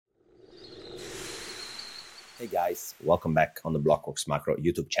Hey guys, welcome back on the Blockworks Macro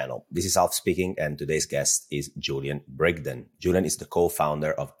YouTube channel. This is Alf speaking, and today's guest is Julian Brigden. Julian is the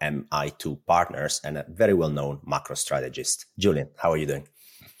co-founder of MI2 Partners and a very well-known macro strategist. Julian, how are you doing?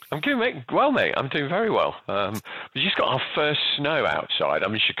 I'm doing mate. I'm doing very well. We just got our first snow outside.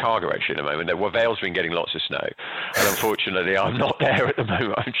 I'm in Chicago actually at the moment. Vale's been getting lots of snow, and unfortunately, I'm not there at the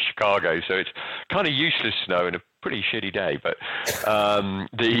moment. I'm in Chicago, so it's kind of useless snow and a pretty shitty day. But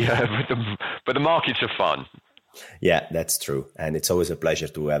the markets are fun. Yeah, that's true. And it's always a pleasure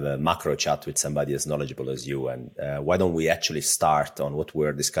to have a macro chat with somebody as knowledgeable as you. And why don't we actually start on what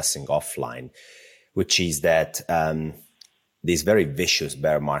we're discussing offline, which is that this very vicious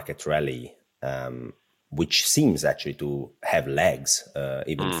bear market rally, which seems actually to have legs,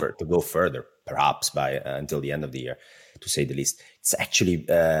 to go further, perhaps by until the end of the year, to say the least. It's actually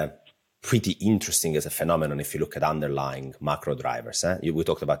pretty interesting as a phenomenon if you look at underlying macro drivers. We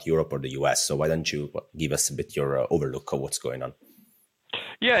talked about Europe or the US, so why don't you give us a bit your overlook of what's going on?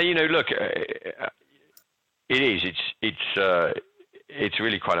 Yeah, look, it's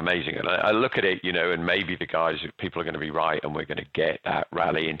really quite amazing. And I look at it, and maybe people are going to be right and we're going to get that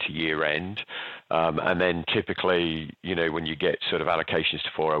rally into year end. And then typically, when you get sort of allocations to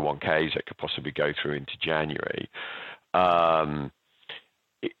 401ks that could possibly go through into January,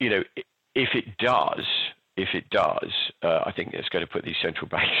 if it does, I think it's going to put these central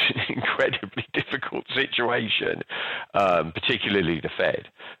banks in an incredibly difficult situation, particularly the Fed.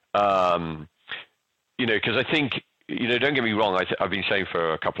 Because I think, don't get me wrong, I've been saying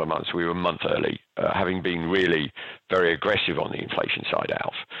for a couple of months, we were a month early, having been really very aggressive on the inflation side,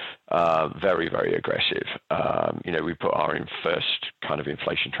 Alf. Very, very aggressive. We put our first kind of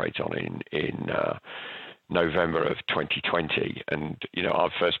inflation trades on in November of 2020. And,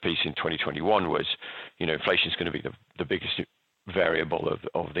 our first piece in 2021 was, inflation is going to be the biggest variable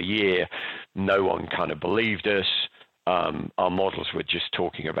of the year. No one kind of believed us. Our models were just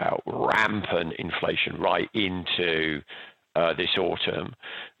talking about rampant inflation right into this autumn.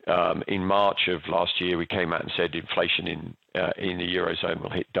 In March of last year, we came out and said inflation in the Eurozone will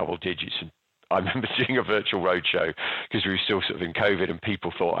hit double digits. And I remember doing a virtual roadshow because we were still sort of in COVID and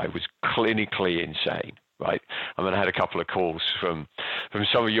people thought I was clinically insane. Right. I mean, I had a couple of calls from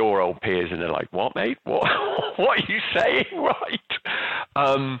some of your old peers, and they're like, "What, mate? What are you saying?" Right.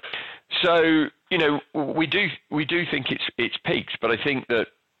 So we do think it's peaked, but I think that,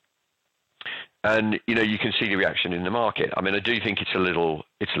 and you can see the reaction in the market. I mean, I do think it's a little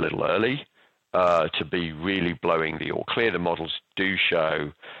early to be really blowing the all clear. The models do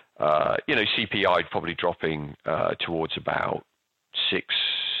show, CPI probably dropping towards about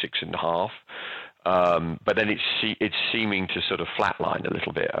 6.5. But then it's seeming to sort of flatline a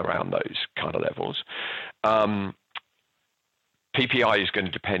little bit around those kind of levels. PPI is going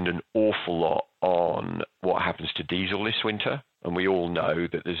to depend an awful lot on what happens to diesel this winter. And we all know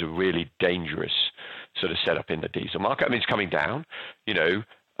that there's a really dangerous sort of setup in the diesel market. I mean, it's coming down,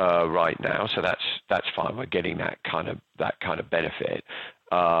 right now. So that's fine. We're getting that kind of benefit.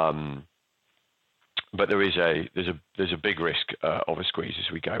 But there's a big risk of a squeeze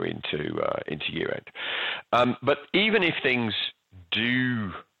as we go into year end. But even if things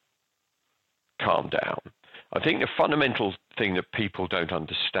do calm down, I think the fundamental thing that people don't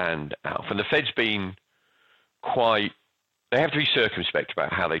understand, Alf, and the Fed's been they have to be circumspect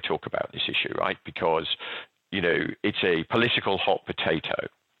about how they talk about this issue, right? Because it's a political hot potato.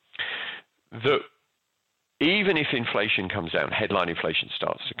 That even if inflation comes down, headline inflation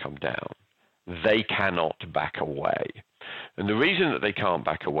starts to come down, they cannot back away. And the reason that they can't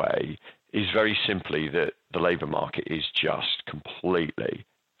back away is very simply that the labor market is just completely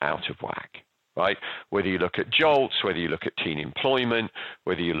out of whack, right? Whether you look at jolts, whether you look at teen employment,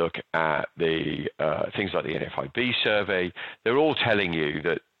 whether you look at the things like the NFIB survey, they're all telling you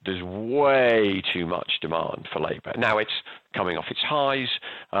that there's way too much demand for labor. Now it's coming off its highs.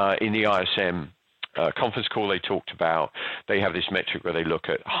 In the ISM conference call they have this metric where they look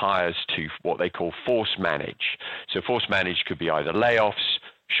at hires to what they call force manage. So force manage could be either layoffs,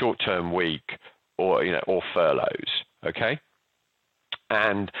 short-term week, or furloughs. Okay.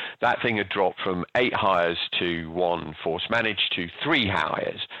 And that thing had dropped from 8 hires to 1 force manage to 3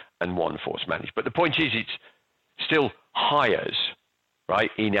 hires and 1 force manage. But the point is, it's still hires,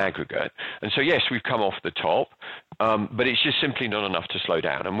 right, in aggregate. And so, yes, we've come off the top, but it's just simply not enough to slow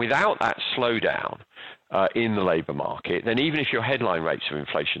down. And without that slowdown in the labor market, then even if your headline rates of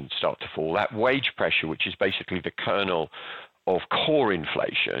inflation start to fall, that wage pressure, which is basically the kernel of core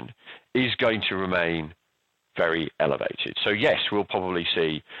inflation, is going to remain very elevated. So yes, we'll probably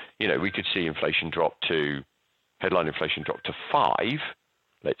see, we could see headline inflation drop to 5,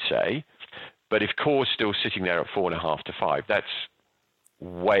 let's say. But if core's still sitting there at 4.5 to 5, that's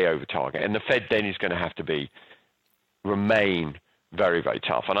way over target. And the Fed then is going to have to remain very, very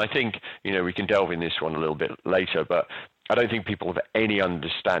tough. And I think, we can delve in this one a little bit later, but I don't think people have any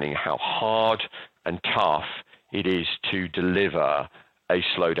understanding how hard and tough it is to deliver a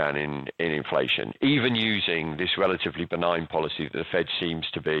slowdown in inflation, even using this relatively benign policy that the Fed seems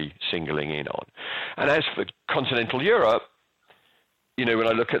to be singling in on. And as for continental Europe, when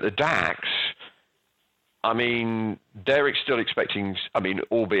I look at the DAX, they're still expecting,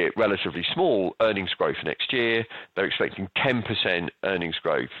 albeit relatively small, earnings growth next year. They're expecting 10% earnings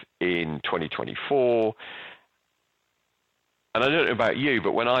growth in 2024. And I don't know about you,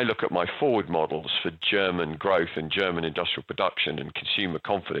 but when I look at my forward models for German growth and German industrial production and consumer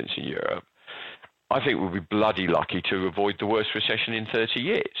confidence in Europe, I think we'll be bloody lucky to avoid the worst recession in 30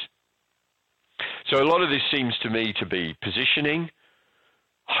 years. So a lot of this seems to me to be positioning,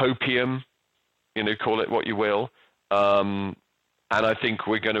 hopium, call it what you will. And I think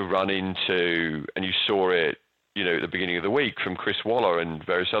we're going to run into, and you saw it, at the beginning of the week from Chris Waller and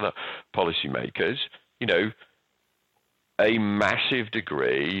various other policymakers, a massive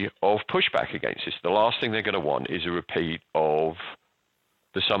degree of pushback against this. The last thing they're going to want is a repeat of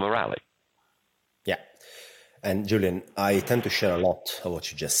the summer rally. Yeah. And Julian, I tend to share a lot of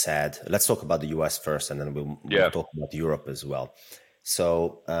what you just said. Let's talk about the US first, and then we'll talk about Europe as well.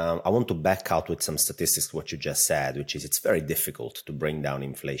 So I want to back out with some statistics what you just said, which is it's very difficult to bring down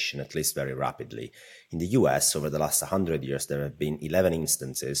inflation, at least very rapidly. In the US, over the last 100 years, there have been 11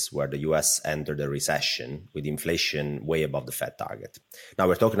 instances where the US entered a recession with inflation way above the Fed target. Now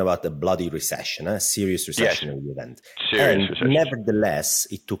we're talking about a bloody recession, a serious recessionary event. Serious recession. Nevertheless,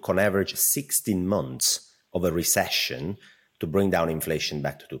 it took on average 16 months of a recession to bring down inflation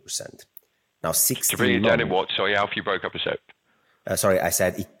back to 2%. Now 16 To bring it down in what? Sorry, Alf, you broke up a sec. I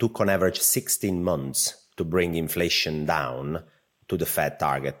said it took on average 16 months to bring inflation down to the Fed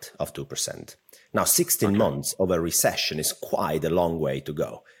target of 2%. Now, 16 months of a recession is quite a long way to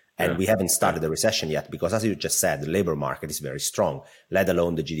go. And we haven't started the recession yet because, as you just said, the labor market is very strong, let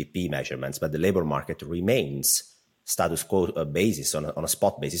alone the GDP measurements. But the labor market remains status quo basis on a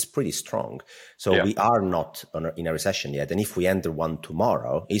spot basis pretty strong. So we are not in a recession yet. And if we enter one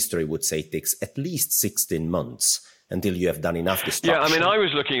tomorrow, history would say it takes at least 16 months until you have done enough destruction. I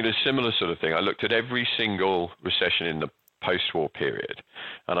was looking at a similar sort of thing. I looked at every single recession in the post-war period,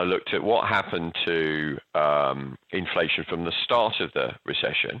 and I looked at what happened to inflation from the start of the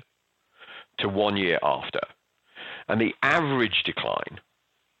recession to 1 year after. And the average decline,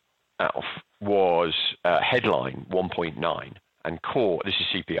 Alf, was headline 1.9 and core, this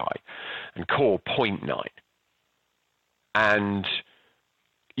is CPI, and core 0.9. And,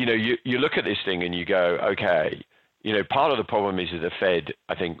 you look at this thing and you go, okay, part of the problem is that the Fed,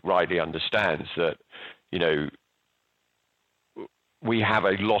 I think, rightly understands that, we have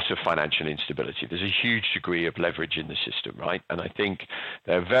a lot of financial instability. There's a huge degree of leverage in the system, right? And I think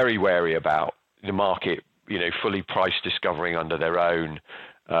they're very wary about the market, fully price discovering under their own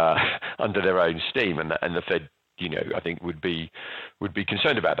steam, and the Fed, I think would be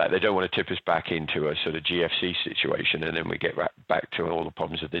concerned about that. They don't want to tip us back into a sort of GFC situation, and then we get back to all the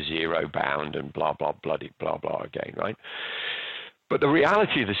problems of the zero bound and blah blah bloody blah blah again, right? But the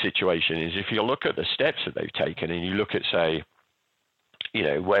reality of the situation is, if you look at the steps that they've taken, and you look at, say,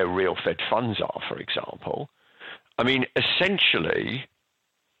 where real Fed funds are, for example, essentially,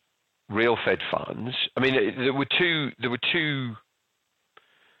 real Fed funds. There were two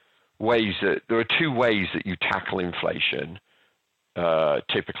ways that you tackle inflation.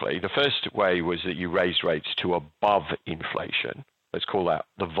 Typically, the first way was that you raised rates to above inflation. Let's call that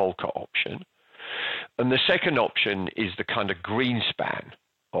the Volcker option. And the second option is the kind of Greenspan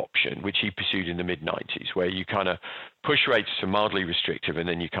option, which he pursued in the mid-90s, where you kind of push rates to mildly restrictive and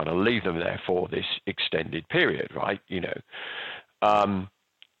then you kind of leave them there for this extended period, right?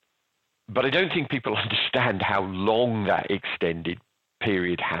 But I don't think people understand how long that extended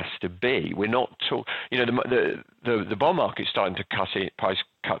period has to be. We're not talking, the bond market's starting to price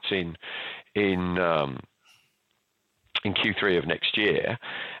cuts in Q3 of next year,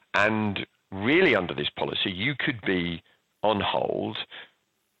 and really under this policy, you could be on hold,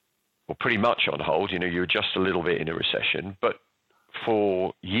 or pretty much on hold. You adjust a little bit in a recession, but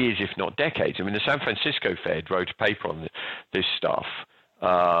for years, if not decades. The San Francisco Fed wrote a paper on this stuff,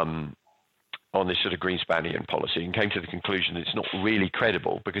 on this sort of Greenspanian policy, and came to the conclusion that it's not really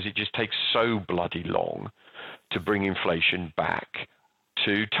credible because it just takes so bloody long to bring inflation back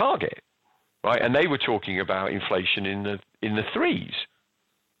to target, right? And they were talking about inflation in the threes,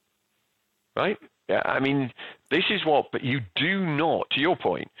 right? Yeah, I mean, this is but you do not, to your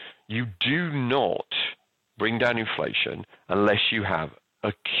point, you do not bring down inflation unless you have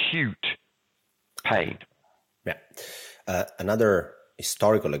acute pain. Yeah. Another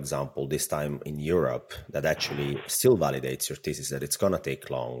historical example, this time in Europe, that actually still validates your thesis that it's going to take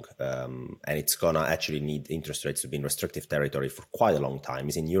long and it's going to actually need interest rates to be in restrictive territory for quite a long time,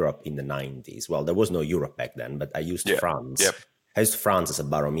 is in Europe in the 90s. Well, there was no Europe back then, but I used France. Yep. I used France as a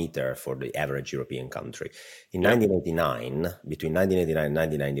barometer for the average European country. In 1989, between 1989 and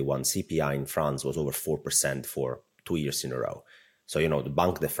 1991, CPI in France was over 4% for 2 years in a row. So, the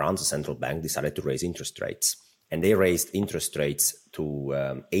Banque de France, the central bank, decided to raise interest rates. And they raised interest rates to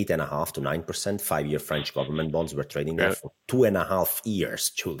 8.5% to 9%. 5-year French government bonds were trading there for 2.5 years,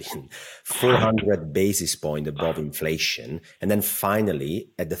 Julian. 400 basis points above inflation. And then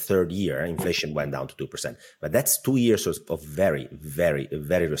finally, at the third year, inflation went down to 2%. But that's 2 years of very, very,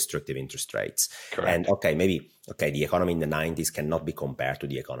 very restrictive interest rates. Correct. And the economy in the 90s cannot be compared to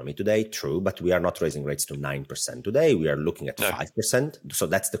the economy today, true, but we are not raising rates to 9% today. We are looking at 5%. So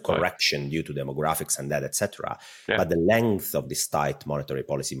that's the correction due to demographics and that, etc. Yeah. But the length of this tight monetary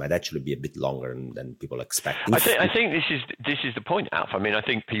policy might actually be a bit longer than people expect. I think this is the point, Alf. I mean, I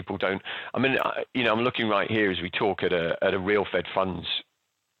think people don't. I mean, I'm looking right here as we talk at a real Fed funds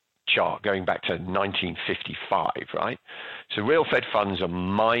chart going back to 1955, right? So real Fed funds are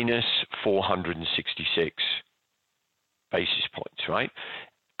minus 466 basis points, right?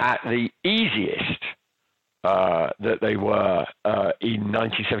 At the easiest that they were in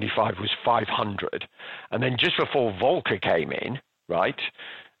 1975 was 500. And then just before Volcker came in, right,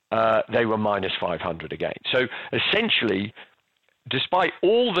 they were minus 500 again. So essentially, despite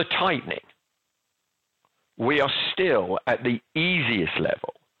all the tightening, we are still at the easiest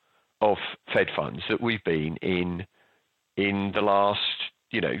level of Fed funds that we've been in the last,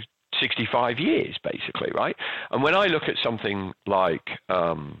 65 years, basically, right? And when I look at something like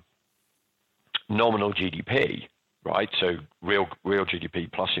nominal GDP, right, so real GDP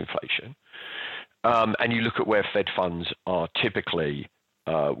plus inflation, and you look at where Fed funds are typically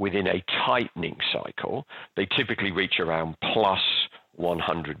within a tightening cycle, they typically reach around plus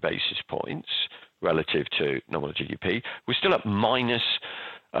 100 basis points relative to nominal GDP. We're still at minus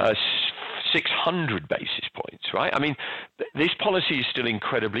 600 basis points, right? I mean, this policy is still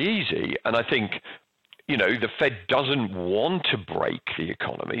incredibly easy. And I think, the Fed doesn't want to break the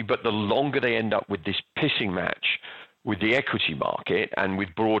economy, but the longer they end up with this pissing match with the equity market and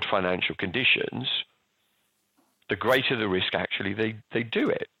with broad financial conditions, the greater the risk actually they do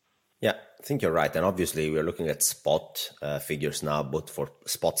it. Yeah, I think you're right. And obviously we're looking at spot figures now, both for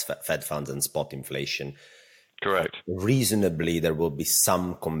spot Fed funds and spot inflation. Correct. Reasonably, there will be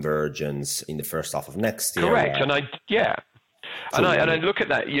some convergence in the first half of next year. Correct. And I look at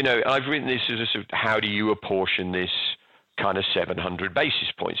that, I've written this as a sort of, how do you apportion this kind of 700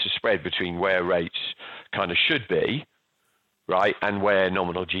 basis points, the spread between where rates kind of should be, right, and where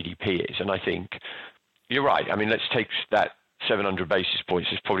nominal GDP is. And I think you're right. I mean, let's take that 700 basis points.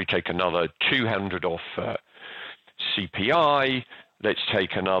 Let's probably take another 200 off CPI. Let's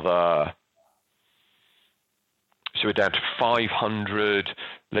take another... So we're down to 500.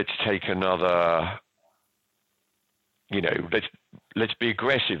 Let's take another, let's be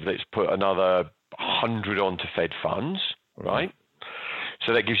aggressive. Let's put another 100 onto Fed funds, right?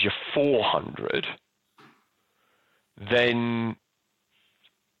 So that gives you 400. Then,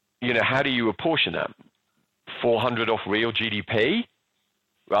 how do you apportion that? 400 off real GDP,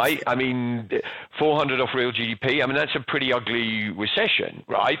 right? I mean, 400 off real GDP. I mean, that's a pretty ugly recession,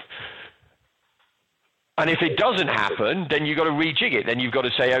 right? And if it doesn't happen, then you've got to rejig it. Then you've got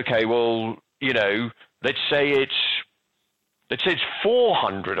to say, okay, well, let's say it's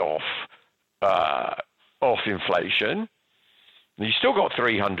 400 off inflation. You still got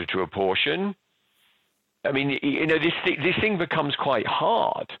 300 to apportion. I mean, this thing becomes quite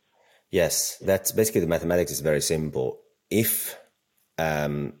hard. Yes, that's basically the mathematics is very simple. If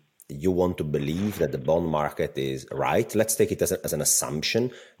you want to believe that the bond market is right, let's take it as an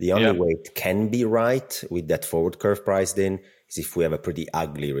assumption. The only way it can be right with that forward curve priced in is if we have a pretty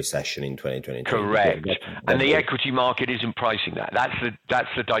ugly recession in 2022. Correct. And the equity market isn't pricing that. That's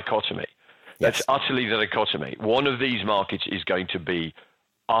the dichotomy. Yes. That's utterly the dichotomy. One of these markets is going to be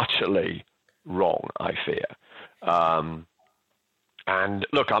utterly wrong, I fear. And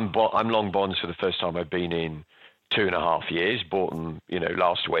look, I'm long bonds for the first time I've been in 2.5 years, bought them,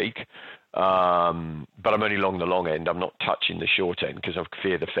 last week. But I'm only long the long end. I'm not touching the short end because I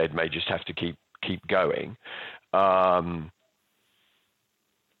fear the Fed may just have to keep going.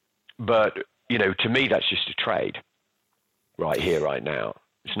 But, to me, that's just a trade right here, right now.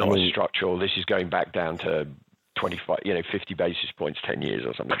 It's not structural. This is going back down to 25, 50 basis points, 10 years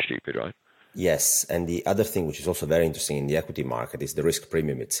or something stupid, right? Yes. And the other thing, which is also very interesting in the equity market, is the risk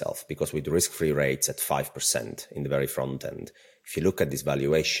premium itself, because with risk-free rates at 5% in the very front end, if you look at these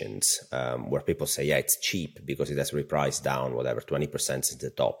valuations, where people say, yeah, it's cheap because it has repriced down, whatever, 20% since the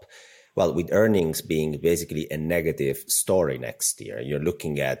top. Well, with earnings being basically a negative story next year, you're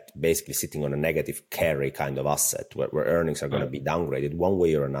looking at basically sitting on a negative carry kind of asset where earnings are going to be downgraded one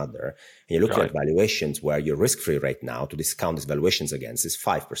way or another. And you're looking at valuations where your risk-free rate now to discount these valuations against is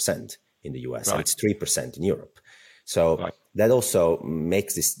 5% in the US, and it's 3% in Europe. So that also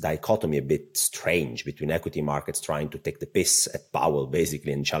makes this dichotomy a bit strange between equity markets trying to take the piss at Powell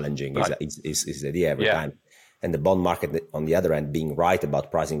basically and challenging his idea every time. And the bond market, on the other end, being right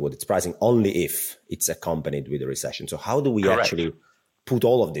about pricing what it's pricing only if it's accompanied with a recession. So how do we actually put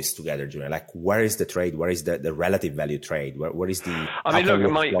all of this together, Julian? Like, where is the trade? Where is the relative value trade? Where is the... I mean,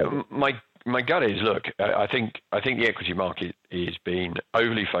 look, my gut is, look, I think the equity market is being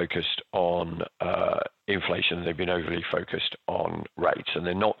overly focused on inflation. They've been overly focused on rates, and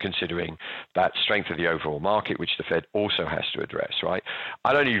they're not considering that strength of the overall market, which the Fed also has to address, right?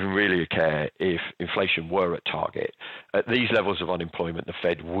 I don't even really care if inflation were at target. At these levels of unemployment, the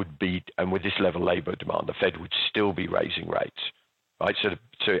Fed would be, and with this level of labor demand, the Fed would still be raising rates, right?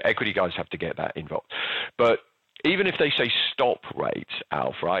 So equity guys have to get that involved. But even if they say stop rates,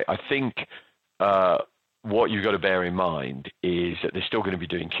 Alf, right, I think what you've got to bear in mind is that they're still going to be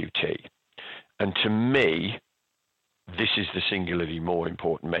doing QT. And to me, this is the singularly more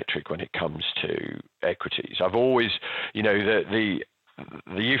important metric when it comes to equities. I've always, the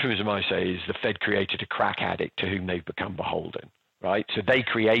euphemism I say is the Fed created a crack addict to whom they've become beholden, right? So they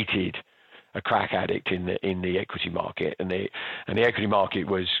created a crack addict in the equity market, and the equity market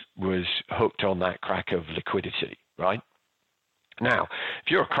was hooked on that crack of liquidity, right? Now,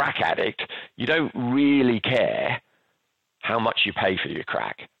 if you're a crack addict, you don't really care how much you pay for your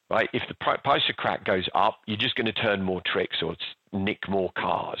crack, right? If the price of crack goes up, you're just going to turn more tricks or nick more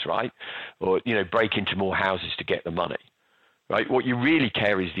cars, right? Or break into more houses to get the money, right? What you really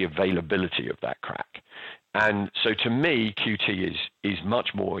care is the availability of that crack. And so to me, QT is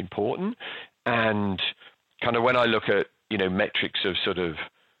much more important. And kind of when I look at, metrics of sort of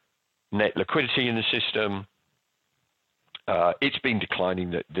net liquidity in the system, it's been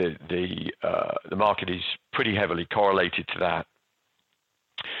declining. The market is pretty heavily correlated to that.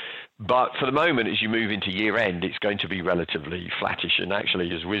 But for the moment, as you move into year end, it's going to be relatively flattish and actually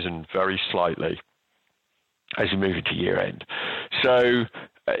has risen very slightly as you move into year end. So,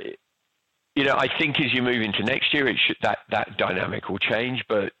 I think as you move into next year, that dynamic will change.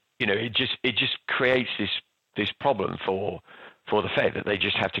 But it just creates this problem for the Fed that they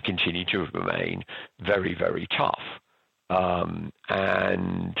just have to continue to remain very, very tough. And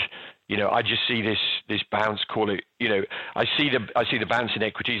I just see this bounce. Call it. I see the bounce in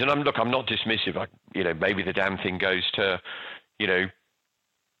equities, and I'm not dismissive. Maybe the damn thing goes to,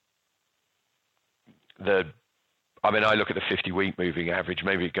 I look at the 50-week moving average.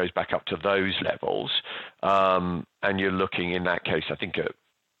 Maybe it goes back up to those levels, and you're looking in that case, I think at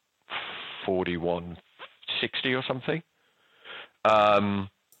 41.60 or something.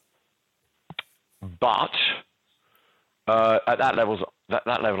 But at that level,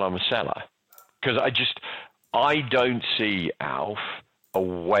 I'm a seller, because I don't see, Alf, a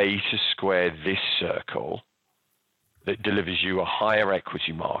way to square this circle that delivers you a higher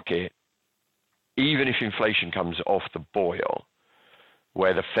equity market, even if inflation comes off the boil,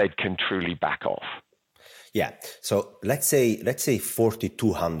 where the Fed can truly back off. Yeah. So let's say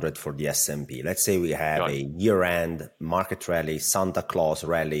 4,200 for the S&P. Let's say we have a year-end market rally, Santa Claus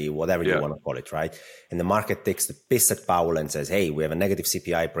rally, whatever you want to call it, right? And the market takes the piss at Powell and says, hey, we have a negative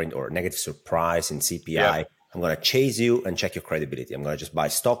CPI print or negative surprise in CPI. Yeah. I'm going to chase you and check your credibility. I'm going to just buy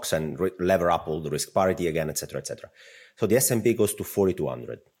stocks and lever up all the risk parity again, et cetera, et cetera. So the S&P goes to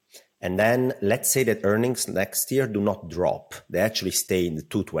 4,200. And then let's say that earnings next year do not drop. They actually stay in the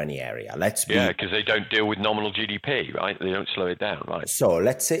 220 area. Because they don't deal with nominal GDP, right? They don't slow it down, right? So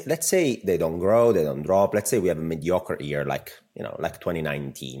let's say they don't grow, they don't drop. Let's say we have a mediocre year like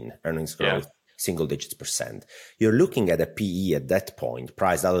 2019, earnings growth, single digits %. You're looking at a PE at that point,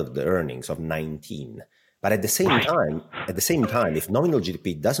 priced out of the earnings of 19. But at the same time, if nominal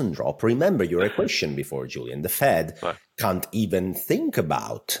GDP doesn't drop, remember your equation before, Julian. The Fed can't even think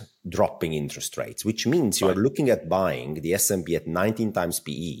about dropping interest rates, which means you are looking at buying the S&P at 19 times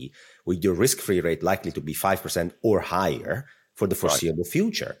PE with your risk-free rate likely to be 5% or higher for the foreseeable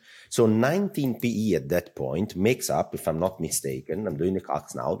future. So 19 PE at that point makes up, if I'm not mistaken, I'm doing the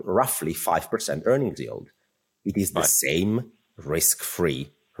calcs now, roughly 5% earnings yield. It is the same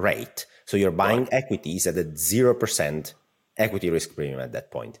risk-free rate. So you're buying equities at a 0% equity risk premium at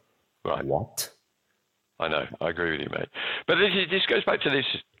that point. Right. What? I know. I agree with you, mate. But this goes back to this.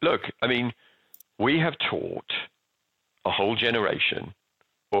 Look, I mean, we have taught a whole generation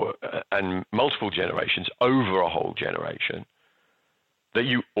and multiple generations over a whole generation that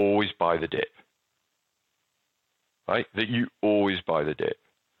you always buy the dip. Right? That you always buy the dip.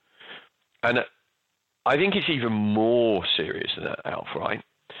 And I think it's even more serious than that, Alf, right?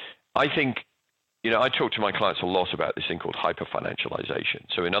 I think, I talk to my clients a lot about this thing called hyperfinancialization.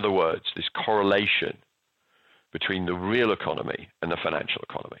 So in other words, this correlation between the real economy and the financial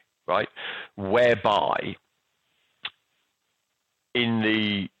economy, right? Whereby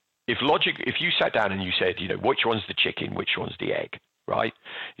if you sat down and you said, which one's the chicken, which one's the egg, right?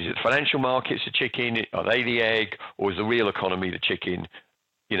 Is it the financial markets the chicken? Are they the egg? Or is the real economy the chicken,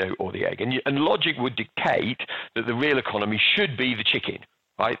 or the egg? And logic would dictate that the real economy should be the chicken,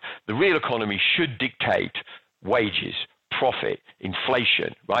 right? The real economy should dictate wages, profit,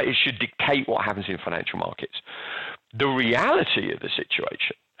 inflation, right? It should dictate what happens in financial markets. The reality of the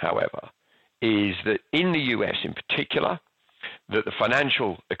situation, however, is that in the US in particular, that the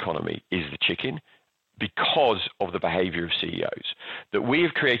financial economy is the chicken because of the behavior of CEOs. That we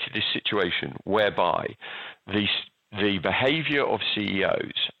have created this situation whereby the behavior of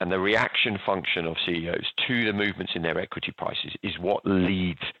CEOs and the reaction function of CEOs to the movements in their equity prices is what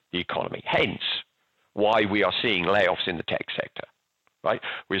leads the economy. Hence, why we are seeing layoffs in the tech sector, right?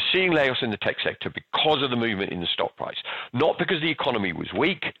 We're seeing layoffs in the tech sector because of the movement in the stock price, not because the economy was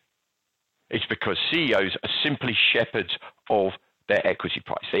weak. It's because CEOs are simply shepherds of their equity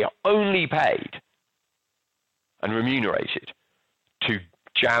price. They are only paid and remunerated to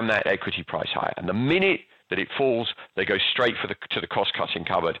jam that equity price higher. And the minute that it falls, they go straight to the cost-cutting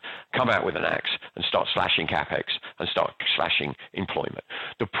cupboard, come out with an axe and start slashing capex and start slashing employment.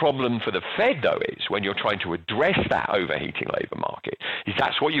 The problem for the Fed, though, is when you're trying to address that overheating labor market, is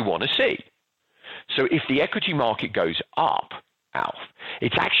that's what you want to see. So if the equity market goes up, Alf,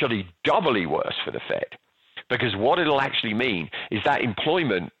 it's actually doubly worse for the Fed, because what it'll actually mean is that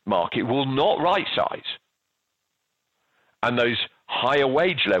employment market will not right size. And those higher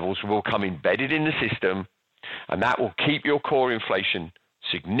wage levels will come embedded in the system, and that will keep your core inflation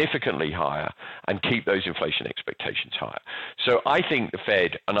significantly higher and keep those inflation expectations higher. So I think the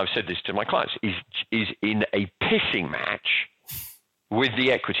Fed, and I've said this to my clients, is in a pissing match with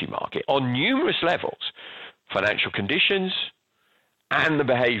the equity market on numerous levels, financial conditions and the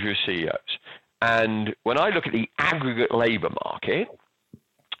behavior of CEOs. And when I look at the aggregate labor market,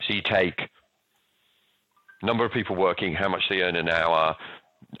 so you take number of people working, how much they earn an hour,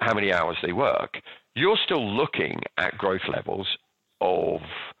 how many hours they work, you're still looking at growth levels of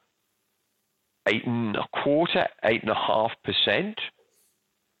 8.25%, 8.5%.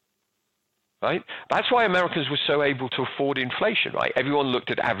 Right? That's why Americans were so able to afford inflation, right? Everyone looked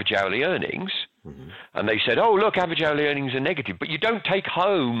at average hourly earnings and they said, oh, look, average hourly earnings are negative. But you don't take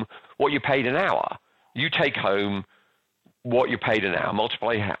home what you paid an hour. You take home what you paid an hour,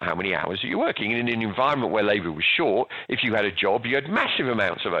 multiply how many hours that you're working. And in an environment where labor was short, if you had a job, you had massive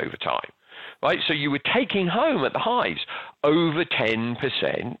amounts of overtime, right? So you were taking home at the highs over 10%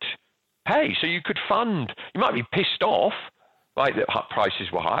 pay. So you could fund, you might be pissed off, right, that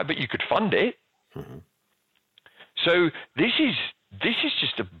prices were higher, but you could fund it. So this is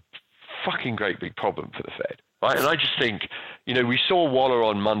just a fucking great big problem for the Fed, right? And I just think, we saw Waller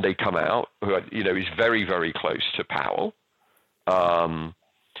on Monday come out, who, is very, very close to Powell. And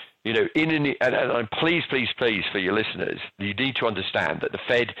please, please, please, for your listeners, you need to understand that the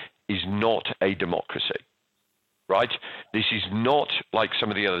Fed is not a democracy, right? This is not like some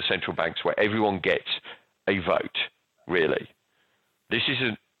of the other central banks where everyone gets a vote, really. This is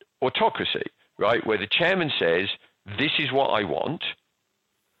an autocracy, right, where the chairman says, this is what I want,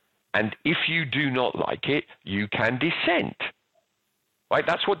 and if you do not like it, you can dissent, right?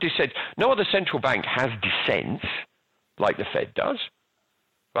 That's what dissent. No other central bank has dissents like the Fed does,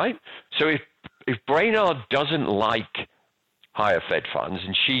 right? So if Brainard doesn't like higher Fed funds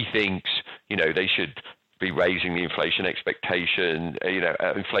and she thinks, they should be raising the inflation expectation,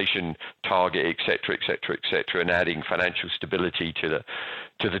 inflation target, et cetera, and adding financial stability to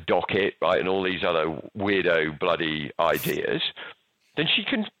the docket, right, and all these other weirdo bloody ideas, then she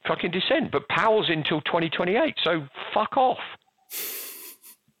can fucking dissent. But Powell's until 2028, so fuck off.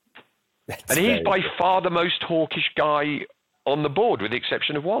 And he's by far the most hawkish guy on the board, with the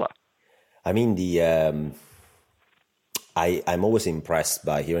exception of Waller. I mean, I'm always impressed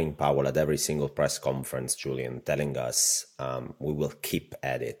by hearing Powell at every single press conference, Julian, telling us we will keep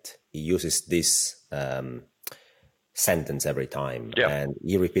at it. He uses this sentence every time. Yeah. And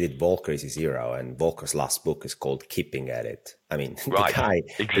he repeated Volcker is his hero, and Volcker's last book is called Keeping at It. I mean, right.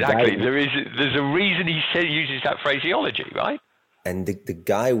 Exactly. There's a reason he uses that phraseology, right? And the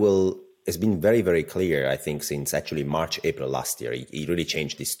guy has been very, very clear, I think, since actually March, April last year. He really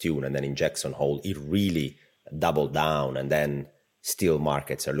changed his tune, and then in Jackson Hole, he really doubled down, and then still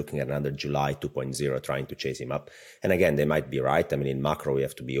markets are looking at another July 2.0 trying to chase him up. And again, they might be right. I mean, in macro, we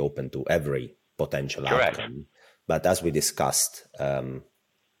have to be open to every potential outcome. But as we discussed,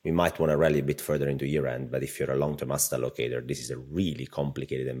 we might want to rally a bit further into year end. But if you're a long-term asset allocator, this is a really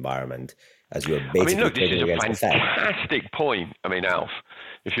complicated environment, as you're basically trading against the Fed. This is a fantastic point. I mean, Alf,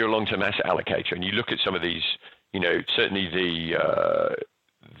 if you're a long-term asset allocator and you look at some of these, certainly the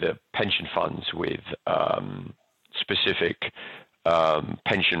pension funds with specific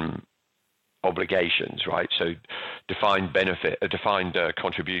pension obligations, right? So defined benefit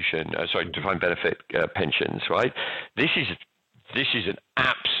pensions, right? This is an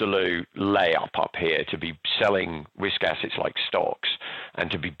absolute layup up here to be selling risk assets like stocks and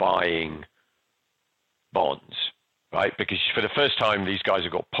to be buying bonds, right? Because for the first time, these guys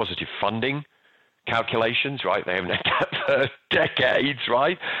have got positive funding calculations, right? They haven't had that for decades,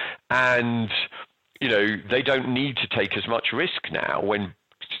 right? And they don't need to take as much risk now when,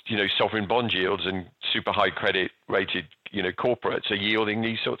 sovereign bond yields and super high credit rated, corporates are yielding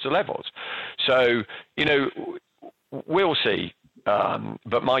these sorts of levels. So, we'll see.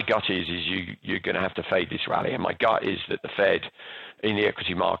 But my gut is you're going to have to fade this rally. And my gut is that the Fed in the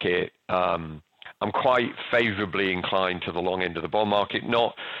equity market, I'm quite favorably inclined to the long end of the bond market.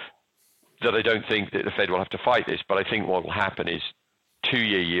 Not that I don't think that the Fed will have to fight this, but I think what will happen is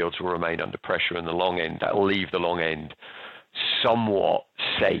 2-year yields will remain under pressure, and the long end, that will leave the long end somewhat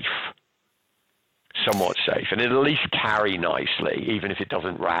safe, and it'll at least carry nicely, even if it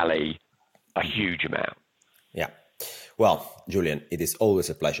doesn't rally a huge amount. Yeah. Well, Julian, it is always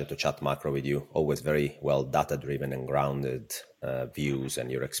a pleasure to chat macro with you. Always very well data-driven and grounded views, and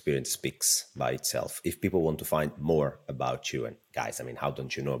your experience speaks by itself. If people want to find more about you, and guys, I mean, how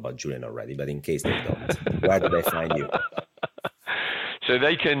don't you know about Julian already? But in case they don't, where do they find you? So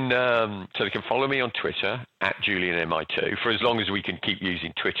they can follow me on Twitter at JulianMI2 for as long as we can keep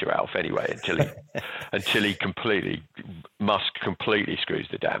using Twitter, Alf, anyway, until he completely screws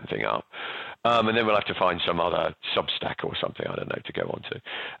the damn thing up. And then we'll have to find some other Substack or something, I don't know, to go on to.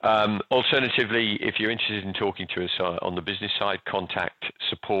 Alternatively, if you're interested in talking to us on the business side, contact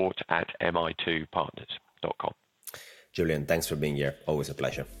support@mi2partners.com. Julian, thanks for being here. Always a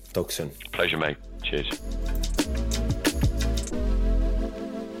pleasure. Talk soon. Pleasure, mate. Cheers.